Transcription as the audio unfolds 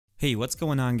Hey, what's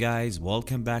going on guys?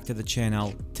 Welcome back to the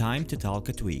channel. Time to talk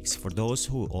tweaks for those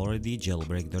who already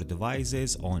jailbreak their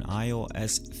devices on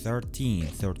iOS 13,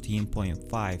 13.5,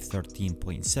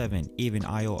 13.7, even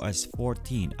iOS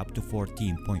 14 up to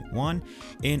 14.1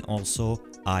 and also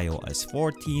iOS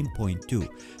 14.2.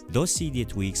 Those Cydia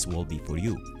tweaks will be for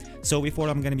you. So before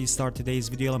I'm gonna start today's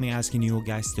video, let me asking you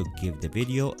guys to give the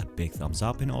video a big thumbs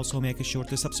up and also make sure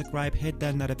to subscribe, hit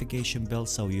that notification bell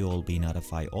so you'll be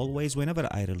notified always whenever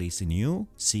I release a new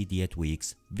Cydia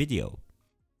tweaks video.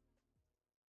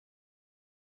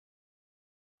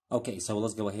 Okay, so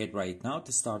let's go ahead right now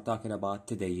to start talking about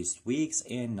today's tweaks,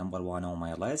 and number one on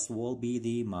my list will be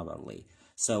the ModernBattery.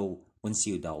 So once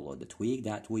you download the tweak,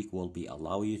 that tweak will be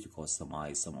allow you to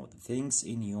customize some of the things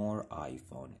in your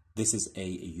iPhone. This is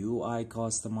a UI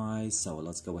customize, so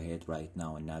let's go ahead right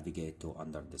now and navigate to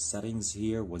under the settings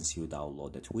here. Once you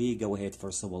download the tweak, go ahead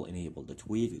first of all enable the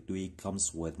tweak. The tweak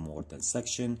comes with more than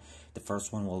section. The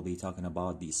first one will be talking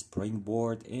about the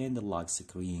springboard and the lock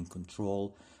screen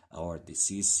control, or the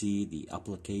CC, the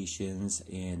applications,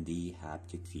 and the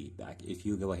haptic feedback. If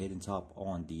you go ahead and tap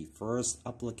on the first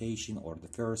application or the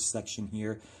first section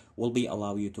here, will be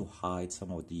allow you to hide some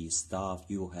of the stuff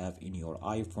you have in your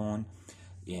iPhone,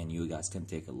 and you guys can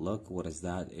take a look what is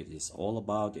that it is all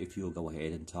about. If you go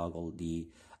ahead and toggle the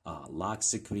lock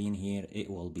screen here, it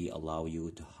will be allow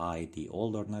you to hide the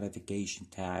older notification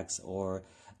tags or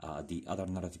the other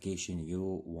notification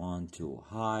you want to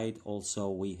hide. Also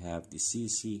we have the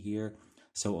CC here,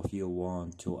 so if you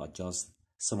want to adjust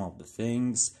some of the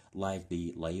things like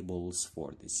the labels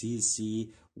for the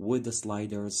CC with the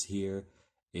sliders here,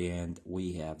 and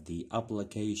we have the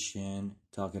application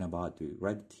talking about the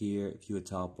Reddit here. If you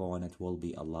tap on it, will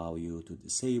be allow you to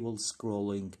disable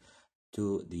scrolling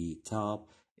to the top.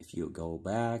 If you go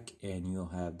back and you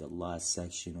have the last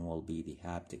section will be the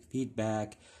haptic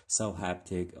feedback, so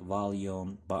haptic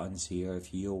volume buttons here.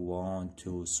 If you want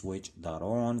to switch that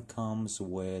on, comes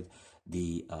with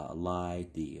the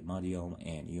light, the medium,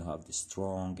 and you have the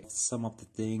strong. Some of the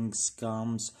things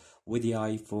comes with the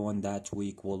iPhone. That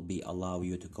tweak will be allow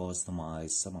you to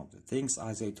customize some of the things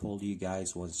as I told you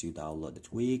guys once you download the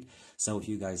tweak. So if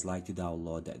you guys like to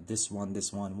download this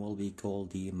one will be called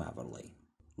the ModernBattery.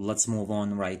 Let's move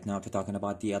on right now to talking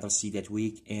about the other Cydia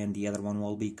tweak, and the other one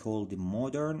will be called the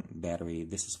ModernBattery.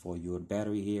 This is for your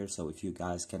battery here, so if you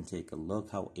guys can take a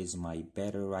look how is my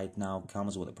battery right now,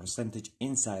 comes with a percentage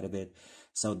inside of it.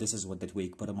 So this is what the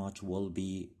tweak pretty much will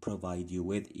be provide you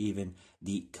with. Even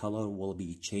the color will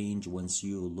be changed once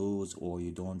you lose or you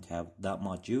don't have that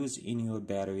much use in your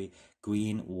battery.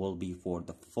 Green will be for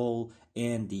the full,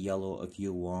 and the yellow if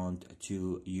you want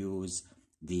to use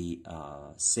the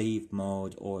safe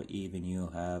mode, or even you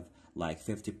have like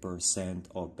 50%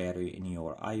 of battery in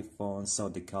your iPhone, so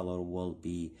the color will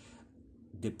be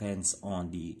depends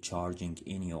on the charging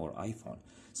in your iPhone.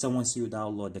 So once you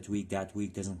download the tweak, that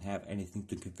tweak doesn't have anything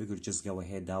to configure. Just go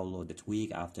ahead, download the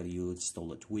tweak. After you install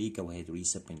the tweak, go ahead,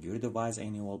 reset your device,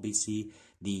 and you will be see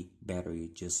the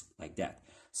battery just like that.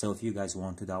 So if you guys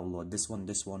want to download this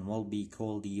one will be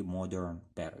called the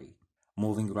ModernBattery.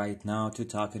 Moving right now to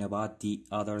talking about the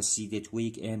other Cydia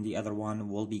tweak, and the other one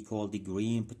will be called the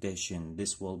GreenPotion.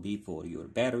 This will be for your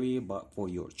battery, but for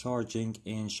your charging,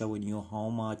 and showing you how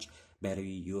much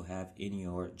battery you have in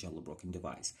your jailbroken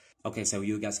device. Okay, so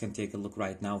you guys can take a look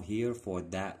right now here for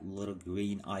that little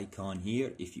green icon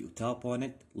here. If you tap on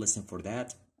it, listen for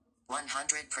that.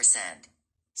 100%.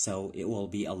 So it will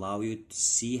be allow you to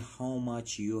see how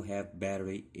much you have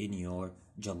battery in your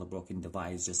jailbroken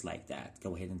device, just like that.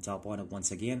 Go ahead and tap on it once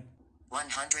again.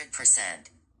 100%.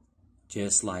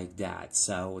 Just like that.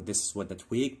 So this is what the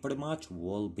tweak pretty much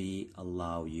will be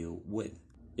allow you with.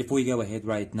 If we go ahead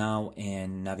right now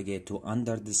and navigate to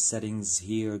under the settings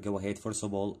here, go ahead first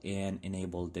of all and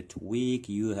enable the tweak.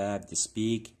 You have the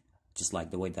speak, just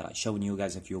like the way that I shown you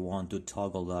guys if you want to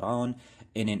toggle that on.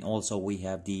 And then also we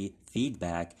have the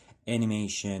feedback,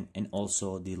 animation, and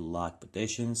also the lock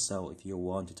position. So if you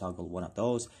want to toggle one of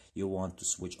those, you want to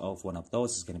switch off one of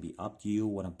those, it's going to be up to you,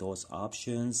 one of those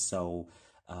options. So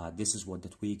this is what the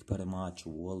tweak pretty much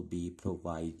will be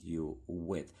provide you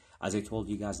with. As I told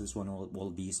you guys, this one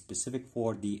will be specific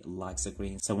for the lock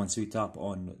screen. So once you tap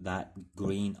on that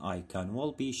green icon,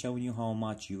 will be showing you how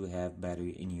much you have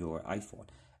battery in your iPhone.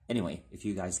 Anyway, if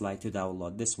you guys like to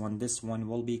download this one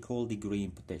will be called the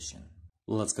GreenPotion.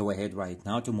 Let's go ahead right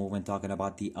now to move and talking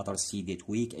about the other Cydia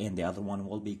tweak, and the other one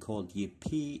will be called the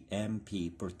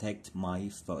PMP,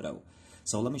 ProtectMyPhoto.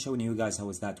 So let me show you guys how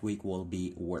is that tweak will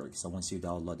be work. So once you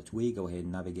download the tweak, go ahead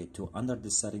and navigate to under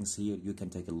the settings here. You can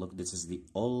take a look. This is the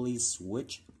only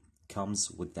switch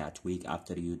comes with that tweak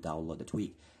after you download the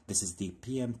tweak. This is the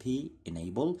PMP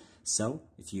enable. So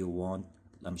if you want,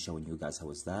 I'm showing you guys how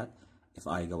is that. If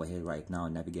I go ahead right now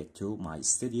and navigate to my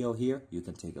studio here, you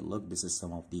can take a look. This is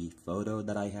some of the photo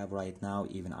that I have right now.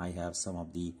 Even I have some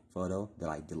of the photo that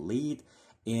I delete,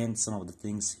 and some of the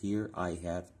things here I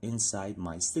have inside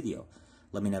my studio.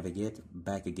 Let me navigate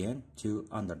back again to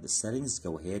under the settings.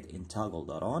 Go ahead and toggle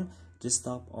that on. Just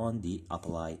tap on the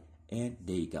apply, and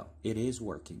there you go. It is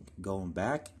working. Going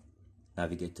back,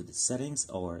 navigate to the settings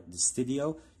or the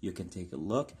studio. You can take a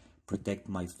look. Protect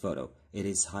my photo. It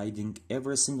is hiding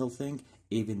every single thing,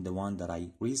 even the one that I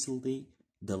recently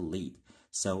delete.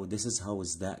 So this is how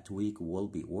is that tweak will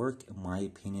be work. In my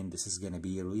opinion, this is gonna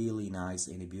be a really nice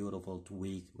and a beautiful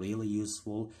tweak, really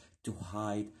useful to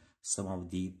hide some of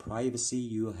the privacy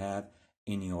you have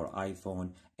in your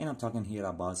iPhone. And I'm talking here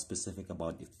about specific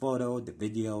about the photo, the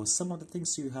video, some of the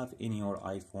things you have in your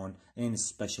iPhone, and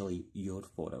especially your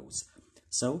photos.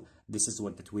 So this is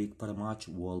what the tweak pretty much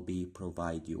will be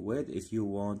provide you with. If you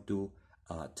want to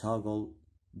toggle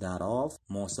that off,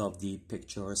 most of the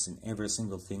pictures and every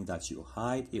single thing that you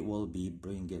hide, it will be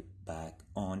bring it back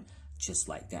on just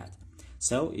like that.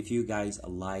 So if you guys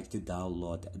like to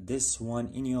download this one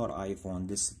in your iPhone,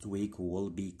 this tweak will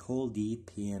be called the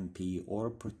PMP or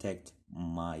Protect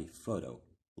My Photo.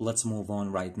 Let's move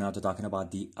on right now to talking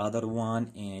about the other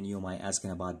one, and you might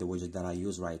asking about the widget that I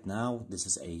use right now. This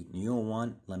is a new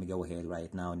one. Let me go ahead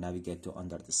right now, navigate to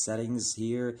under the settings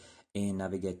here and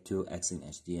navigate to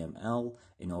XN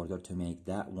in order to make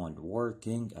that one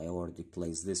working. I already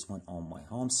placed this one on my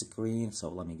home screen, so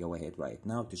let me go ahead right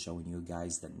now to showing you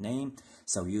guys the name,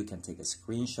 so you can take a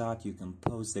screenshot, you can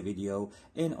post the video,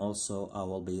 and also I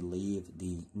will be leave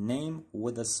the name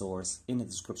with the source in the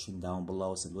description down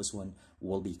below. So this one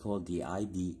will be called the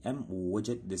IDM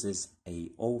Widget. This is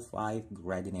a 05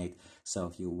 gradient. So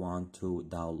if you want to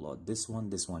download this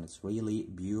one is really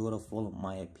beautiful in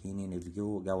my opinion. If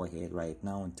you go ahead right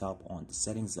now and tap on the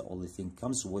settings, the only thing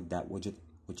comes with that widget,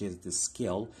 which is the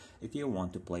skill, if you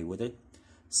want to play with it.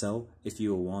 So if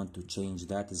you want to change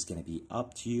that, it's gonna be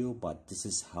up to you, but this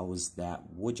is how is that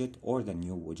widget or the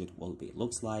new widget will be.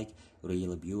 Looks like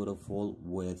really beautiful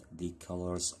with the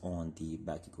colors on the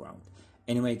background.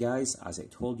 Anyway guys, as I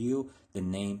told you, the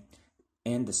name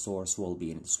and the source will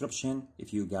be in the description.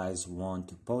 If you guys want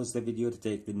to pause the video to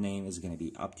take the name, is going to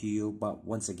be up to you, but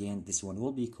once again, this one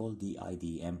will be called the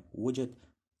IDM Widget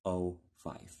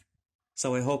 05.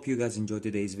 So I hope you guys enjoyed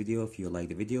today's video. If you like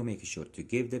the video, make sure to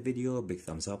give the video a big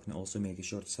thumbs up, and also make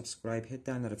sure to subscribe, hit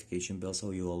that notification bell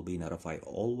so you will be notified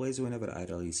always whenever I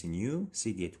release a new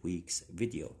Cydia tweaks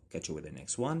video. Catch you with the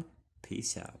next one.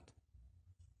 Peace out.